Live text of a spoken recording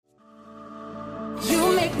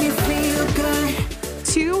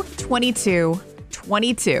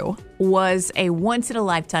2/22/22 was a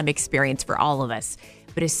once-in-a-lifetime experience for all of us,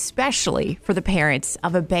 but especially for the parents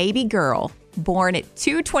of a baby girl born at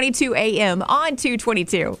 2:22 a.m. on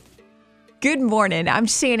 2/22. Good morning. I'm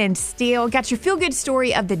Shannon Steele. Got your feel-good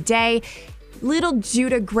story of the day. Little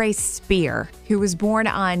Judah Grace Spear, who was born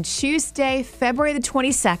on Tuesday, February the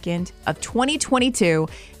 22nd of 2022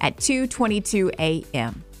 at 2:22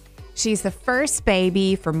 a.m. She's the first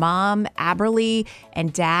baby for Mom, Aberly,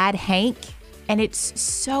 and Dad, Hank. And it's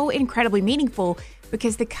so incredibly meaningful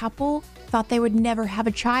because the couple thought they would never have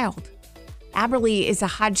a child. Aberly is a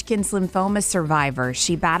Hodgkin's lymphoma survivor.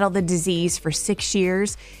 She battled the disease for 6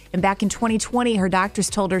 years. And back in 2020, her doctors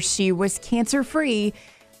told her she was cancer-free,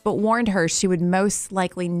 but warned her she would most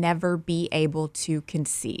likely never be able to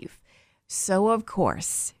conceive. So, of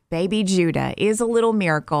course, baby Judah is a little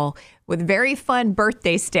miracle with very fun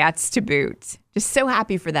birthday stats to boot. Just so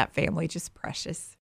happy for that family. Just precious.